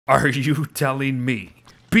Are you telling me,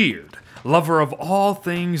 Beard, lover of all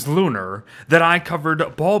things lunar, that I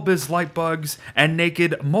covered bulbous light bugs and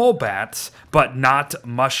naked mole bats, but not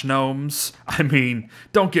mush gnomes? I mean,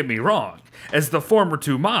 don't get me wrong, as the former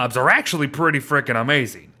two mobs are actually pretty frickin'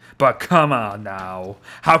 amazing. But come on now,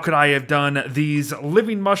 how could I have done these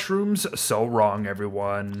living mushrooms so wrong,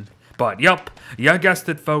 everyone? But yup, you guessed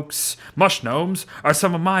it folks, mush gnomes are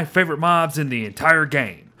some of my favorite mobs in the entire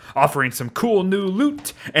game, offering some cool new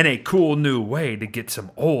loot and a cool new way to get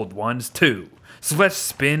some old ones too. So let's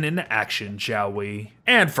spin into action, shall we?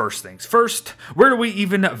 And first things first, where do we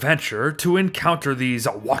even venture to encounter these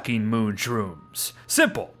walking moon shrooms?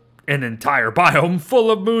 Simple. An entire biome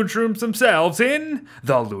full of moon shrooms themselves in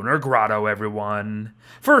the Lunar Grotto, everyone.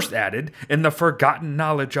 First added in the Forgotten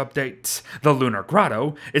Knowledge updates, the Lunar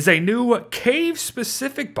Grotto is a new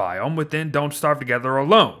cave-specific biome within Don't Starve Together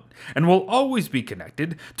alone, and will always be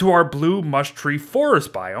connected to our blue mush tree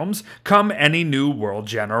forest biomes come any new world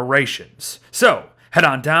generations. So, head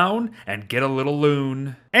on down and get a little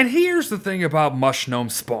loon. And here's the thing about mush gnome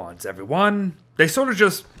spawns, everyone. They sort of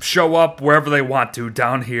just show up wherever they want to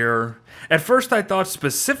down here. At first I thought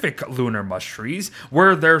specific lunar mush trees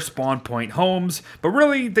were their spawn point homes, but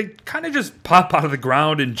really they kind of just pop out of the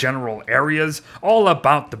ground in general areas all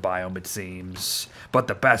about the biome it seems. But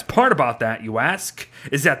the best part about that, you ask,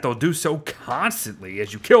 is that they'll do so constantly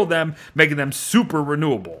as you kill them, making them super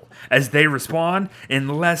renewable, as they respawn in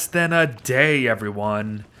less than a day,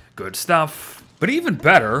 everyone. Good stuff. But even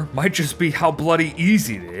better might just be how bloody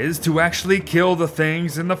easy it is to actually kill the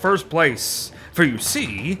things in the first place. For you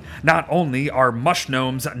see, not only are mush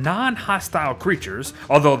gnomes non-hostile creatures,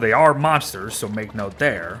 although they are monsters, so make note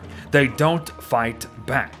there, they don't fight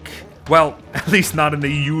back. Well, at least not in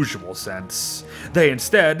the usual sense. They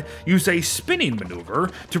instead use a spinning maneuver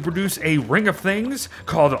to produce a ring of things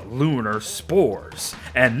called lunar spores.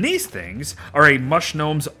 And these things are a mush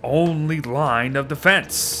gnome's only line of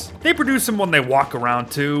defense. They produce them when they walk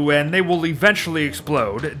around too, and they will eventually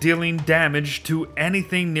explode, dealing damage to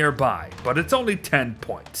anything nearby, but it's only 10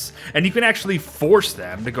 points. And you can actually force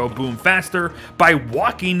them to go boom faster by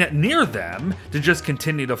walking near them to just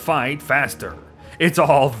continue to fight faster. It's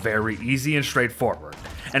all very easy and straightforward,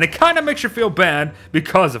 and it kind of makes you feel bad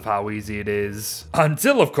because of how easy it is.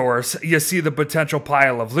 Until, of course, you see the potential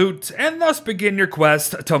pile of loot, and thus begin your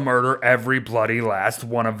quest to murder every bloody last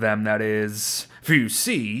one of them, that is. For you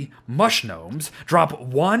see, mush gnomes drop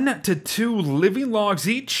 1 to 2 living logs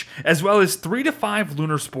each, as well as 3 to 5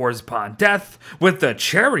 lunar spores upon death, with the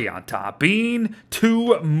cherry on top being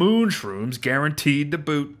 2 moon shrooms guaranteed to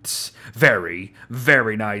boot. Very,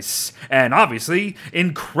 very nice. And obviously,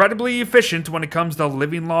 incredibly efficient when it comes to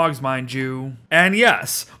living logs, mind you. And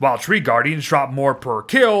yes, while tree guardians drop more per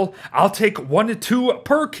kill, I'll take 1 to 2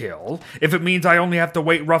 per kill if it means I only have to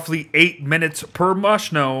wait roughly 8 minutes per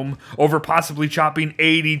mush gnome over possibly chopping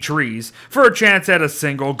 80 trees for a chance at a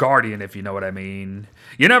single guardian, if you know what I mean.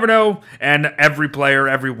 You never know, and every player,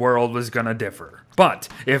 every world was gonna differ. But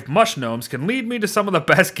if mush gnomes can lead me to some of the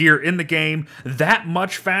best gear in the game that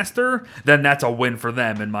much faster, then that's a win for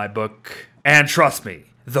them in my book. And trust me,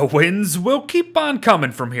 the wins will keep on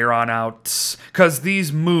coming from here on out. Cause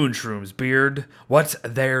these moon shrooms, Beard, what's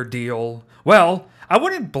their deal? Well, I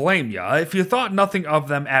wouldn't blame ya if you thought nothing of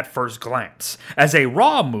them at first glance, as a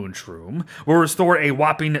raw moon shroom will restore a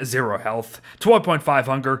whopping 0 health, 12.5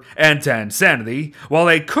 hunger, and 10 sanity, while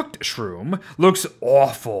a cooked shroom looks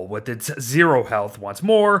awful with its 0 health once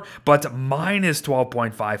more, but minus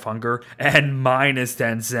 12.5 hunger and minus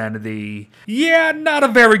 10 sanity. Yeah, not a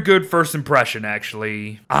very good first impression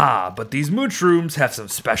actually. But these moon shrooms have some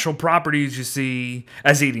special properties, you see,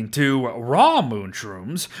 as eating 2 raw moon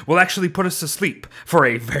shrooms will actually put us to sleep for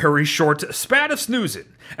a very short spat of snoozing,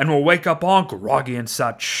 and will wake up all groggy and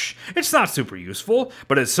such. It's not super useful,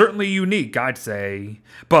 but it's certainly unique, I'd say.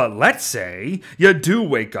 But let's say you do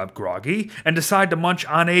wake up groggy and decide to munch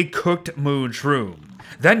on a cooked moon shroom.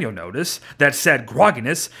 Then you'll notice that said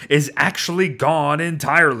grogginess is actually gone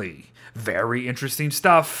entirely. Very interesting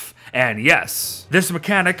stuff. And yes, this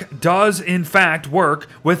mechanic does in fact work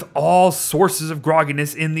with all sources of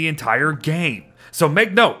grogginess in the entire game. So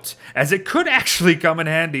make note, as it could actually come in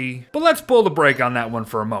handy. But let's pull the brake on that one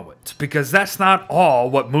for a moment, because that's not all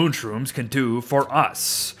what moon shrooms can do for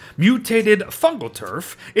us. Mutated fungal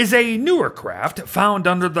turf is a newer craft found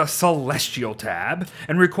under the Celestial tab,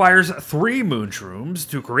 and requires 3 moon shrooms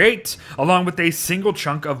to create, along with a single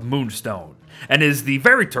chunk of moonstone, and is the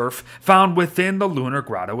very turf found within the Lunar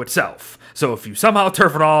Grotto itself. So if you somehow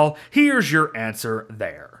turf it all, here's your answer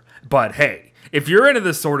there. But hey, If you're into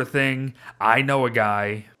this sort of thing, I know a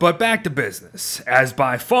guy. But back to business, as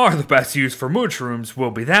by far the best use for mushrooms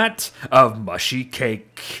will be that of mushy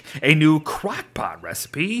cake, a new crockpot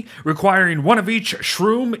recipe requiring one of each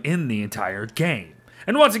shroom in the entire game.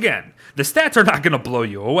 And once again, the stats are not going to blow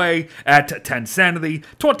you away at 10 sanity,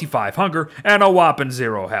 25 hunger, and a whopping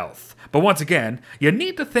 0 health. But once again, you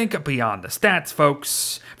need to think beyond the stats,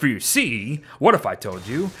 folks. For you see, what if I told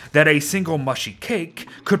you that a single mushy cake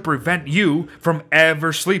could prevent you from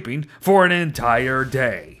ever sleeping for an entire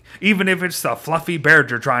day? Even if it's the fluffy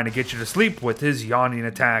badger trying to get you to sleep with his yawning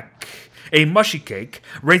attack. A mushy cake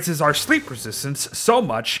raises our sleep resistance so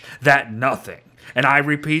much that nothing, and I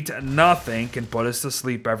repeat, nothing can put us to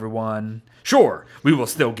sleep, everyone. Sure, we will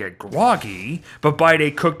still get groggy, but bite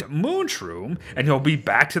a cooked moonshroom and you'll be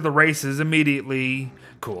back to the races immediately.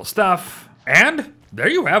 Cool stuff. And there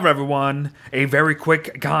you have it, everyone. A very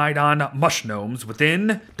quick guide on Mush Gnomes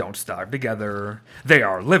within Don't Starve Together. They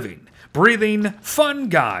are living, breathing, fun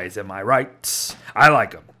guys, am I right? I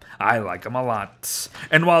like them. I like them a lot.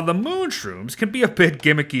 And while the moonshrooms can be a bit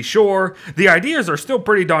gimmicky, sure, the ideas are still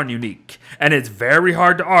pretty darn unique. And it's very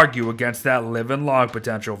hard to argue against that living log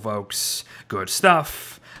potential, folks. Good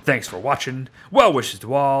stuff. Thanks for watching. Well wishes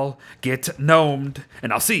to all. Get gnomed.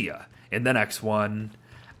 And I'll see ya in the next one.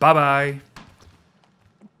 Bye-bye.